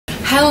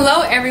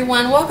Hello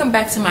everyone, welcome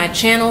back to my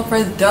channel.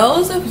 For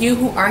those of you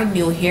who are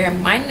new here,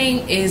 my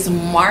name is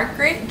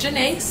Margaret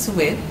Janae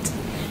Swift.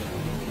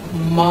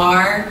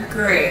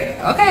 Margaret,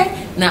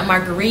 okay, not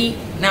Marguerite,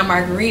 not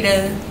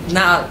Margarita,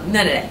 none of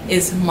that.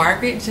 It's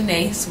Margaret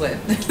Janae Swift.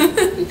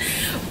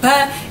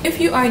 But if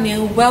you are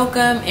new,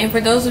 welcome. And for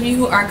those of you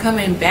who are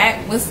coming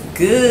back, what's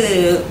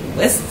good?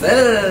 What's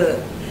up?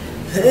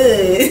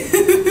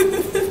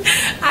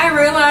 I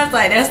realized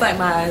that's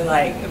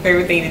my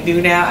favorite thing to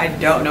do now. I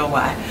don't know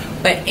why.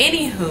 But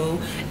anywho,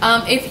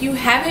 if you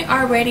haven't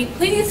already,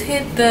 please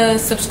hit the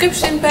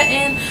subscription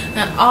button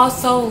and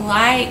also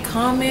like,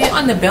 comment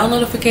on the bell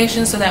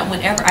notification so that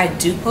whenever I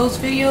do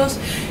post videos,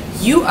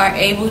 you are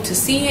able to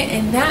see it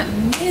and not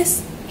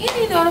miss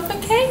any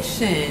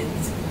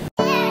notifications.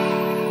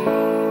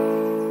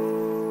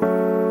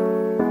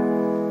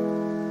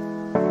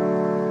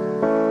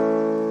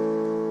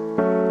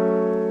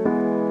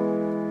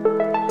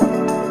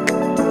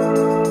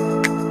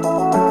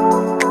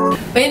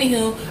 But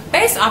anywho,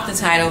 based off the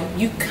title,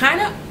 you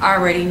kind of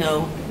already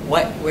know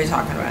what we're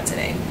talking about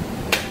today.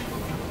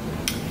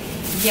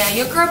 Yeah,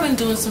 your girl been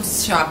doing some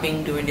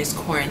shopping during this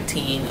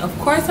quarantine. Of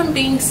course, I'm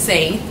being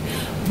safe,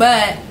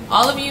 but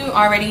all of you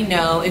already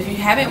know. If you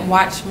haven't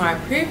watched my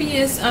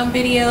previous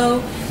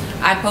video,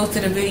 I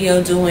posted a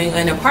video doing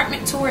an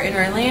apartment tour in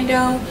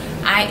Orlando.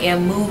 I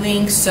am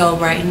moving, so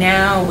right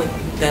now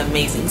with the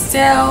amazing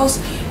sales,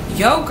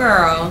 your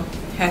girl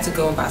had to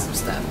go and buy some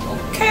stuff.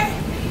 Okay,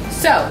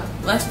 so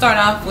let's start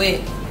off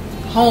with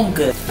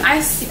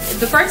HomeGoods.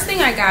 The first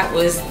thing I got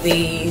was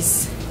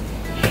these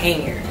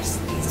hangers,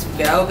 these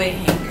velvet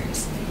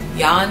hangers.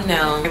 Y'all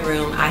know in my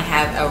room I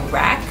have a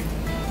rack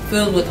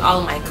filled with all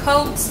of my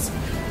coats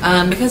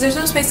because there's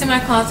no space in my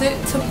closet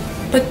to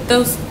put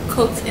those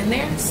coats in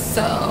there.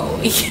 So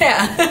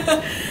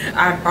yeah,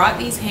 I brought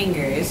these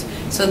hangers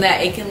so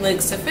that it can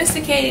look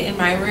sophisticated in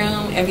my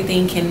room.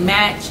 Everything can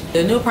match.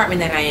 The new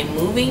apartment that I am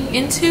moving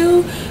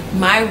into,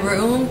 my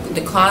room,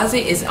 the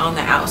closet is on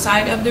the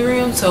outside of the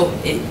room, so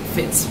it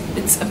fits.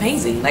 It's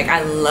amazing.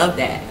 I love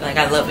that.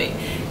 I love it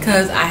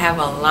because I have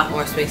a lot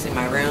more space in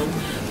my room.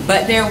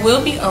 But there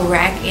will be a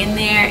rack in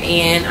there,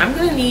 and I'm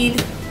gonna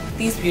need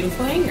these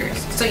beautiful hangers.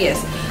 So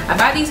yes, I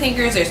bought these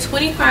hangers. There's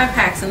 25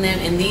 packs in them,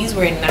 and these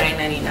were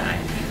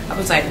 $9.99. I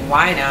was like,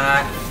 why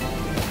not?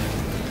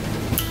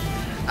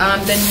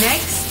 The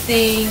next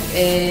thing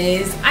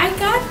is I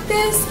got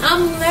this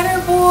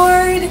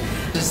letterboard.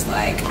 Just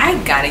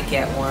I gotta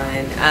get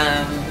one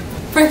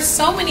for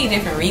so many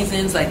different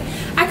reasons. I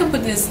can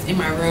put this in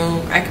my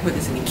room, I can put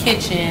this in the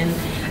kitchen,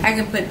 I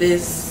can put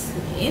this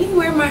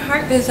anywhere my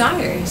heart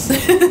desires.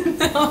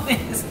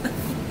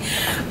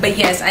 But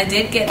yes, I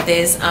did get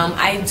this.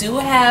 I do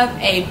have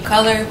a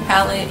color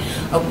palette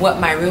of what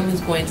my room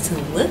is going to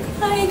look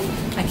like.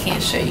 I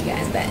can't show you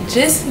guys that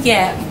just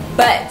yet,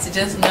 but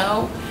just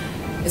know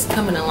it's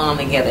coming along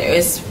together,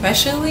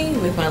 especially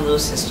with my little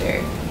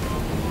sister.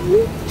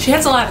 She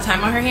has a lot of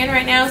time on her hand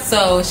right now,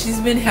 so she's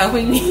been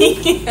helping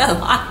me a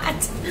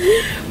lot.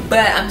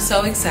 But I'm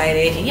so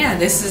excited. And yeah,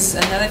 this is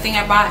another thing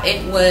I bought.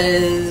 It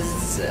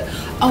was,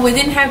 oh, it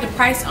didn't have the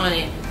price on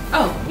it.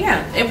 Oh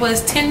yeah, it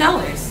was $10.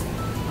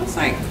 I was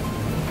like,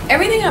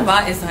 everything I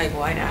bought is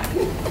why not?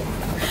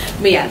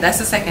 But yeah, that's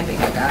the second thing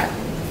I got.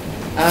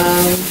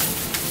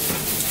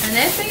 And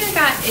next thing I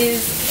got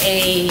is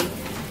a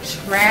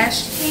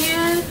trash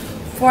can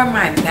for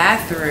my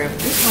bathroom.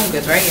 This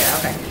HomeGoods right here.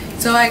 Okay,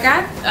 so I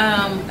got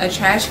a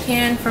trash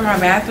can for my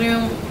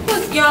bathroom.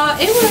 Look, y'all,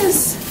 it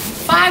was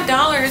 $5.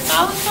 So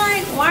I was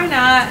like, why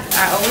not?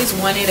 I always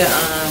wanted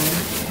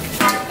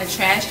a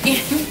trash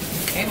can.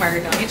 Okay,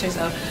 Margaret, don't hit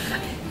yourself.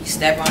 You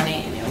step on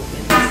it and it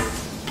opens.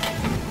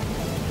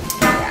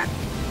 Yeah,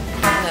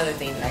 another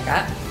thing that I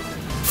got.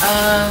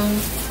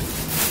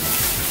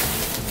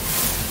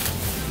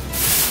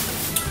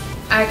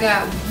 I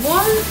got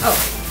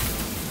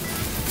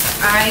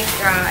I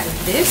got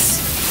this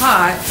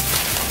pot.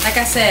 Like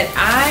I said,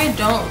 I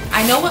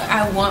know what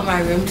I want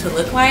my room to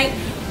look like,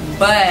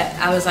 but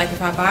I was like,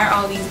 if I buy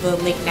all these little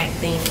knick-knack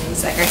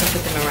things, I can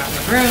put them around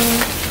the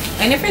room.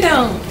 And if it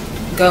don't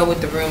go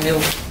with the room, it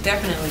will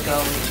definitely go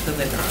with the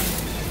living room.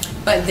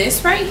 But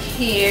this right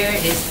here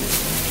is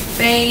this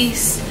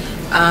vase.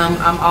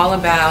 I'm all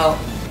about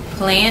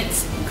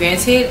plants.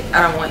 Granted,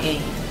 I don't want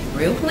any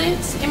real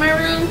plants in my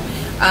room.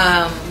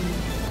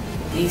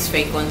 These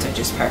fake ones are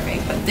just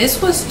perfect. But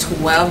this was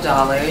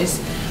 $12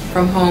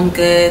 from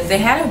HomeGoods. They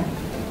had a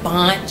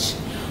bunch,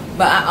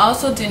 but I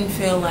also didn't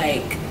feel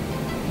like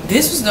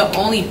this was the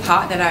only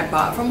pot that I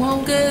bought from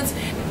HomeGoods.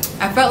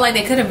 I felt like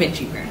they could have been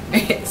cheaper.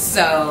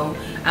 So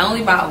I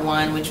only bought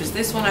one, which was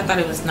this one. I thought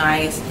it was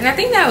nice, and I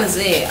think that was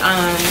it.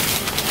 I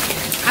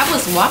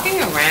was walking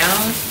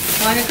around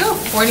for a good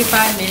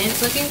 45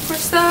 minutes looking for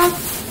stuff.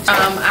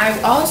 I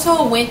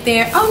also went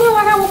there. Oh no,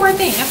 I got one more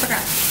thing. I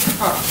forgot.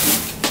 Hold on.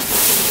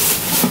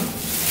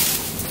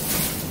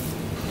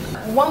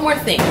 One more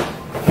thing.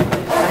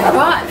 I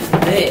bought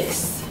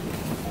this.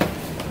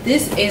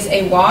 This is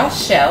a wall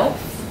shelf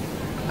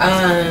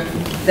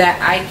that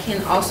I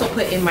can also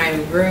put in my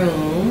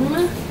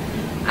room.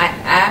 I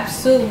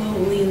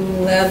absolutely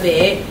love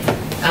it.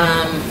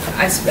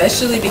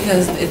 Especially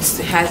because it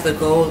has the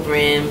gold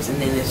rims and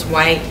then it's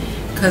white,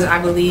 because I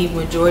believe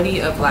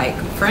majority of like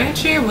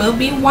furniture will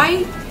be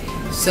white,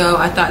 so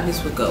I thought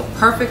this would go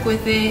perfect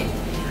with it.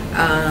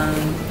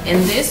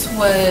 And this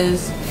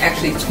was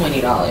actually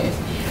 $20.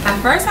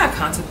 At first I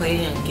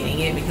contemplated on getting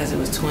it because it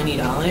was $20,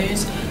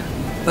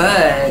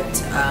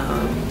 but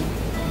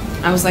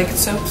I was like,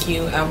 it's so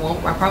cute. I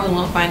probably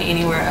won't find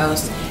anywhere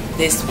else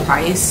this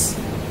price,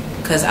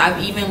 because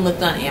I've even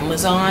looked on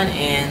Amazon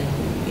and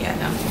yeah,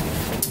 no,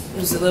 it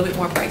was a little bit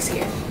more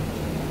pricier.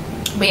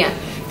 But yeah,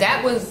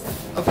 that was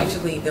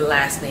officially the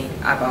last thing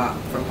I bought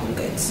from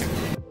HomeGoods.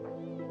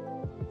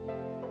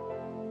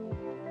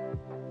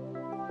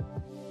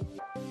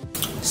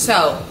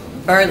 So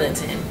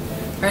Burlington,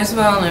 first of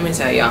all, let me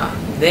tell y'all,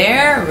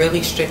 they're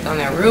really strict on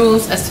their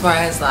rules as far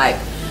as like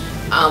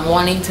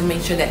wanting to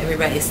make sure that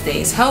everybody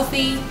stays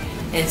healthy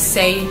and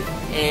safe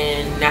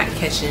and not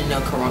catching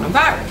no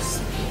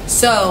coronavirus.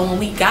 So when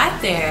we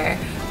got there,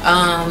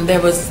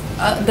 there was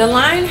the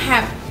line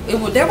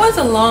there was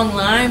a long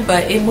line,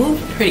 but it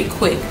moved pretty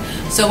quick.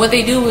 So what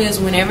they do is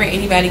whenever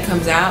anybody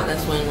comes out,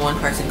 that's when one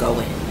person go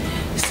in.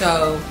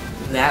 So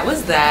that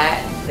was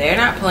that. They're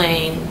not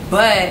playing,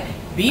 but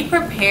be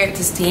prepared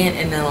to stand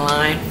in the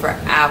line for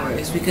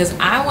hours, because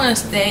I want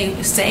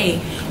to say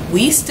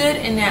we stood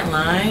in that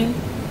line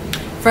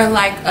for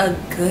like a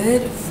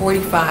good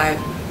 45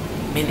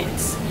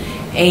 minutes,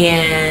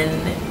 and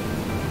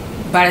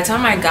by the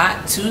time I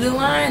got to the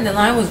line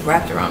was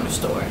wrapped around the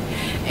store.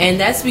 And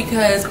that's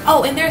because,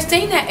 oh, and they're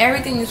saying that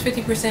everything is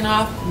 50%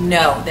 off.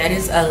 No, that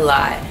is a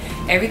lie.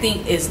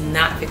 Everything is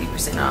not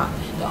 50% off.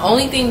 The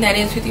only thing that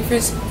is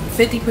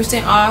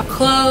 50% off,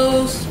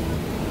 clothes,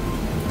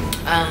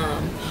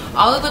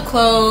 all of the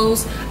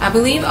clothes, I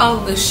believe all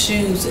of the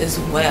shoes as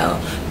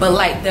well. But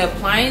like the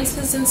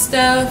appliances and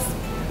stuff,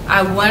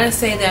 I want to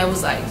say that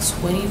was like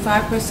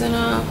 25%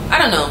 off. I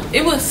don't know.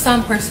 It was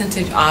some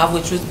percentage off,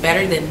 which was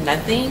better than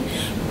nothing.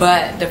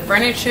 But the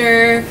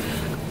furniture,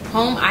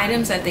 home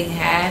items that they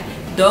had,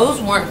 those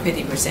weren't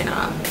 50%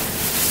 off.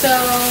 So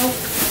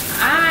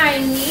I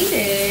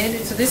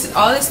needed, so this is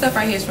all this stuff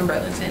right here is from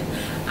Burlington.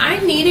 I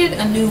needed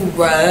a new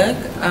rug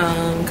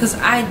because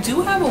I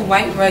do have a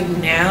white rug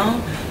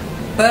now,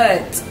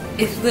 but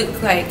it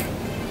looked like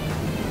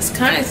it's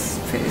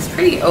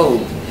pretty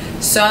old.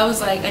 So I was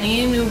like, I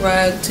need a new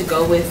rug to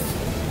go with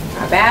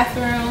my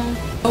bathroom.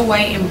 So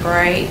white and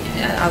bright.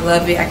 I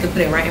love it. I could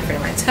put it right in front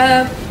of my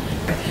tub.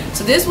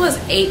 So this was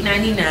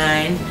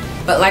 $8.99,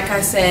 but like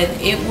I said,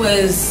 it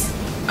was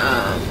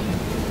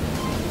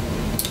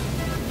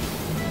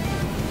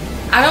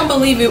I don't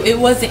believe it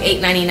wasn't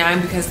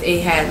 $8.99 because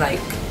it had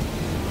like,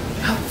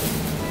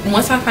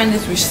 once I find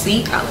this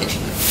receipt, I'll let you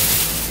know.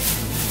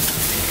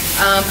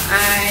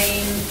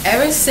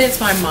 Ever since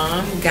my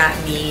mom got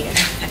me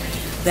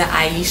the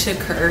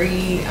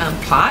𝐅𝐴𝐿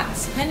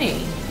pots,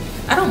 honey,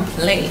 I don't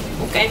play,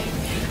 okay?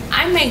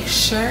 I make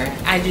sure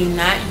I do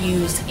not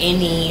use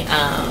any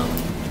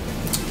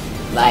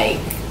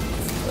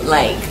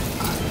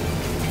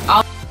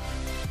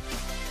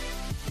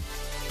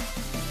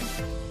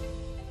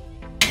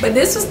but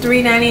this was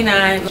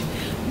 $3.99.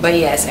 But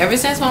yes, ever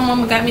since my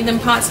mama got me them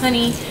pots,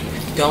 honey,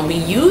 don't be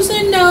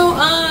using no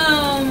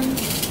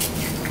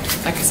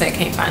like I said, I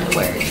can't find the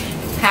word.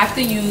 Have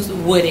to use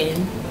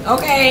wooden,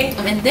 okay?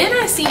 And then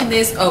I seen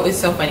this. Oh, it's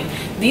so funny.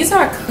 These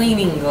are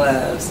cleaning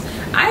gloves.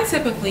 I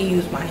typically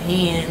use my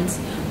hands,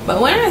 but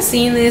when I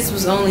seen this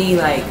was only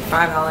like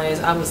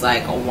 $5, I was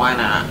like, oh, why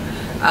not?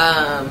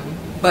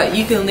 But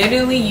you can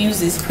literally use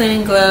these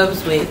cleaning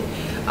gloves with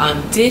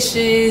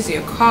dishes,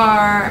 your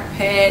car,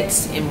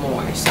 pets, and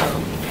more. So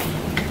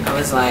I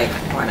was like,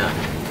 why not?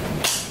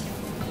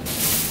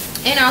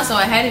 And also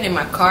I had it in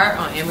my cart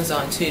on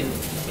Amazon too.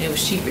 It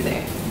was cheaper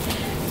there.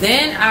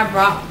 Then I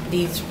brought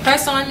these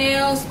press-on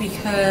nails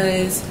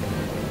because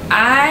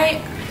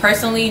I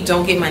personally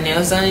don't get my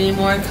nails done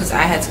anymore because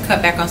I had to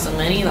cut back on some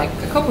money like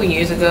a couple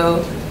years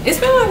ago. It's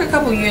been like a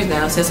couple years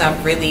now since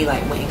I've really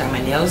like went and got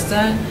my nails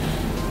done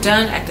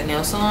at the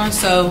nail salon.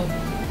 So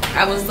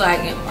I was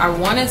like, I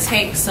want to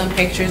take some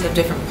pictures of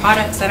different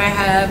products that I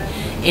have,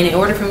 and in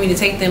order for me to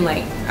take them,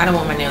 like, I don't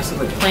want my nails to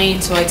look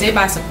plain, so I did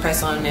buy some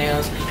press-on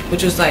nails,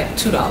 which was like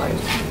 $2.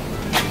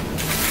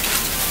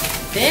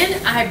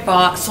 Then I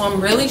bought, so I'm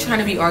really trying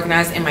to be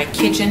organized in my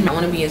kitchen. I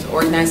want to be as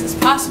organized as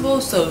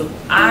possible, so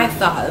I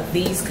thought of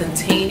these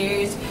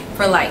containers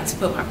for like to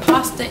put my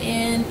pasta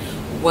in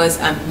was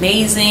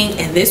amazing,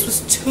 and this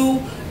was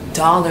 $2,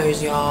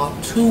 y'all,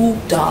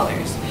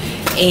 $2.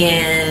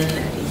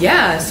 And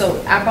yeah,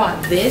 so I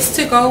bought this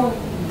to go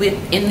with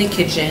in the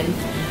kitchen,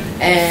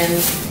 and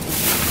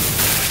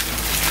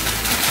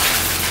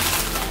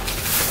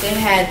they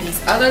had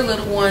these other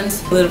little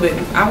ones, a little bit,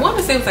 I want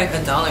to say it was like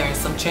 $1 and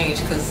some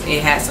change because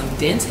it had some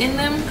dents in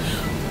them.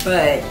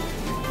 But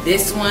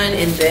this one,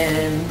 and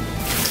then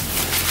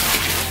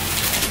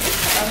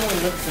this other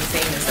one looks the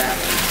same as that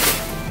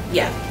one.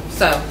 Yeah,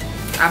 so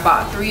I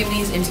bought 3 of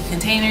these empty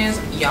containers.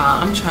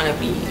 Y'all, I'm trying to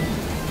be,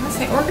 I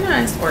say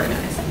organized.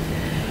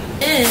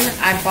 Then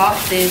I bought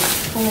this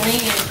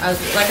plant.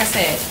 Like I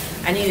said,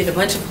 I needed a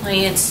bunch of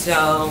plants,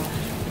 so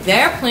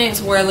their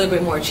plants were a little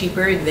bit more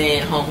cheaper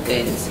than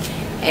HomeGoods,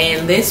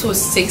 and this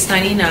was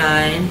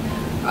 $6.99.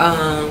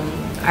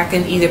 I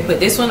can either put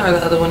this one or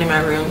the other one in my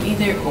room,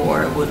 either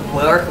or would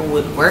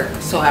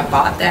work. So I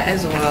bought that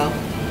as well.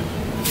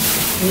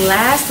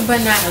 Last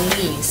but not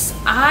least,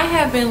 I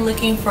have been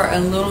looking for a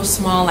little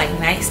small like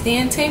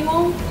nightstand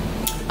table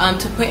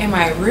to put in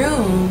my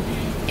room,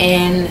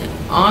 and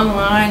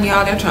online,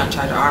 y'all, they're trying to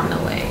charge an arm and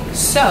a leg.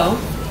 So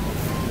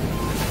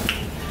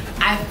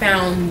I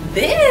found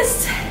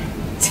this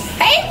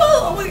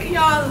table.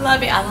 Y'all,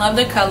 love it. I love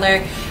the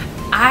color.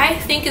 I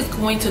think it's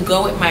going to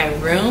go with my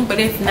room, but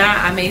if not,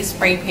 I may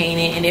spray paint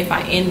it, and if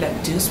I end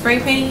up spray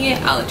painting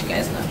it, I'll let you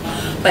guys know.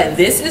 But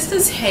this is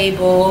the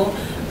table.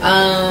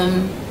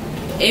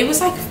 It was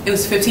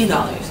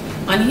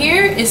 $15. On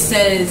here it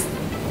says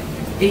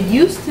it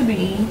used to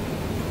be,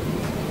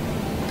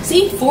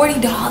 see,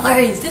 $40.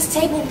 This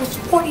table was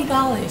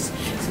 $40.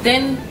 So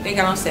then they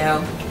got on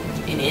sale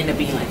and it ended up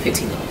being like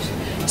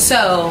 $15.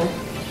 So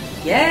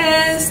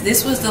yes,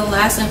 this was the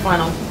last and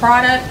final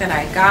product that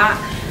I got.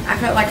 I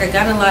felt like I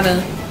got a lot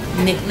of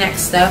knick-knack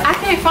stuff. I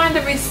can't find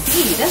the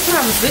receipt. That's what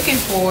I was looking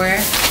for,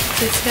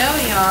 to tell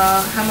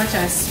y'all how much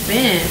I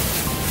spent.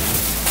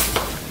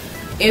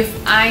 If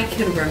I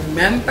could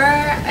remember,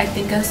 I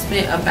think I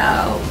spent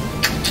about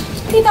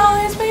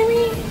 $50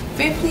 maybe,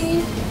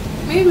 50,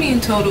 maybe in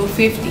total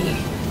 50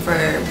 for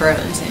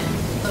Burlington.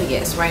 So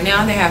yes, right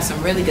now they have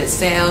some really good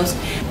sales.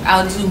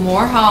 I'll do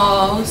more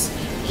hauls,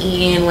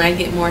 and when I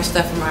get more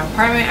stuff in my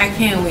apartment, I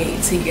can't wait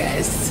for you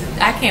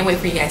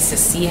guys to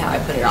see how I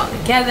put it all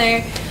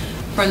together.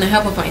 From the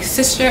help of my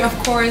sister, of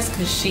course,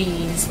 because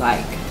she's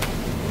like,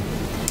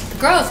 the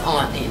girl's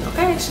all in,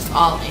 okay? She's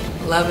all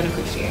in. Love and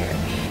appreciate her.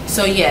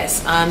 So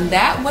yes,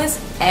 that was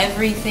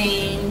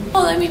everything.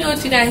 Well, let me know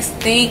what you guys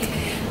think.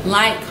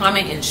 Like,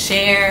 comment, and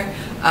share.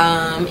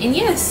 And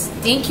yes,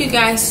 thank you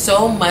guys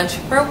so much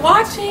for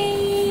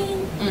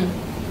watching.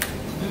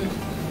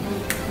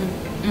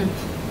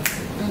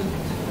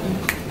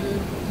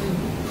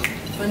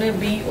 Gonna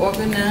be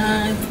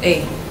organized,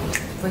 hey.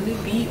 Gonna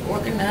be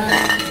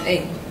organized,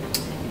 hey.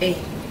 Hey,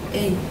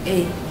 hey,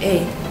 hey,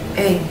 hey,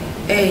 hey,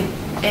 hey,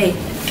 hey.